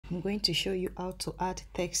I'm going to show you how to add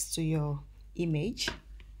text to your image.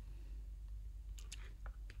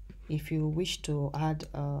 If you wish to add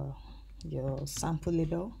your sample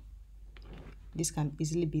label, this can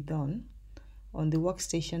easily be done. On the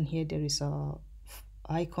workstation here, there is a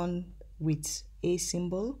icon with a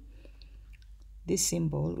symbol. This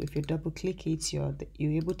symbol, if you double click it, you're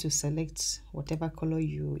able to select whatever color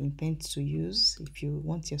you intend to use. If you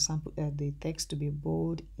want your sample, the text to be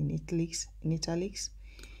bold, in italics,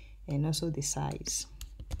 and also the size.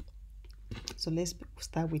 So let's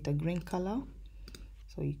start with a green color.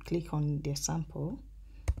 So you click on the sample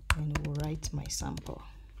and we'll write my sample.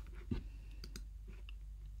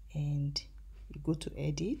 And you go to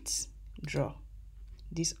edit, draw.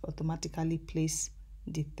 This automatically places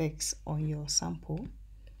the text on your sample.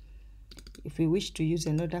 If we wish to use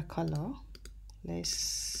another color,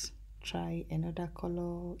 let's try another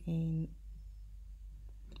color in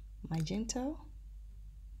magenta.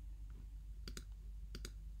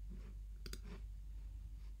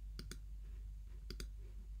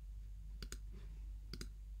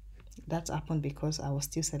 That happened because I was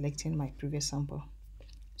still selecting my previous sample.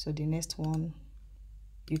 So the next one,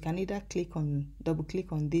 you can either double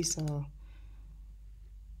click on this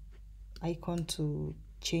icon to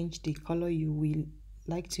change the color you will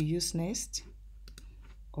like to use next,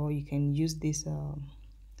 or you can use this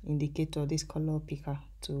indicator, this color picker,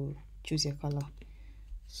 to choose your color.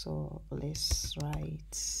 So let's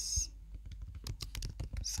write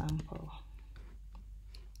sample,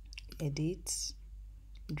 edit,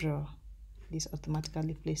 draw. This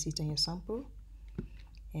automatically places it on your sample.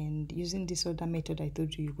 And using this other method I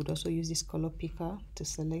told you, you could also use this color picker to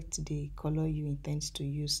select the color you intend to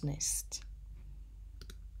use next.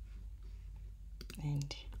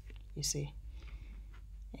 And you see,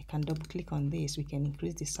 I can double click on this. We can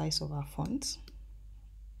increase the size of our font.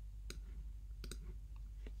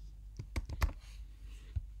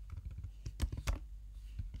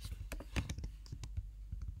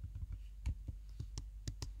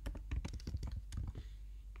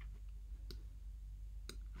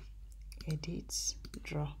 Edit,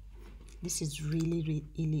 draw. This is really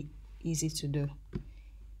easy to do,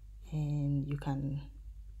 and you can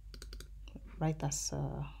write as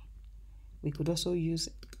we could also use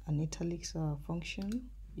an italics function.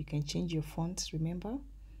 You can change your fonts, remember.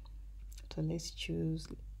 So let's choose,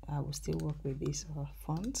 I will still work with this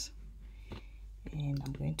font, and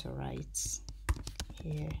I'm going to write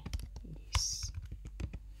here is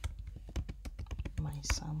my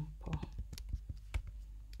sample.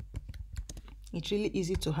 It's really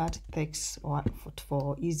easy to add text or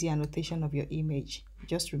for easy annotation of your image.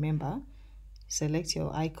 Just remember, select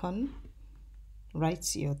your icon,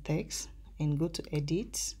 write your text, and go to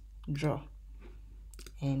edit, draw.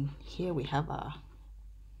 And here we have our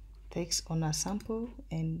text on our sample,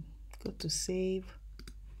 and go to save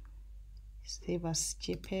as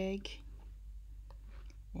JPEG.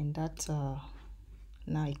 And that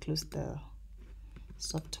now I close the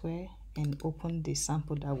software and open the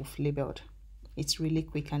sample that we've labeled. It's really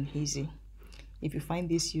quick and easy. If you find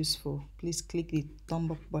this useful, please click the thumb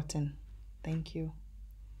up button. Thank you.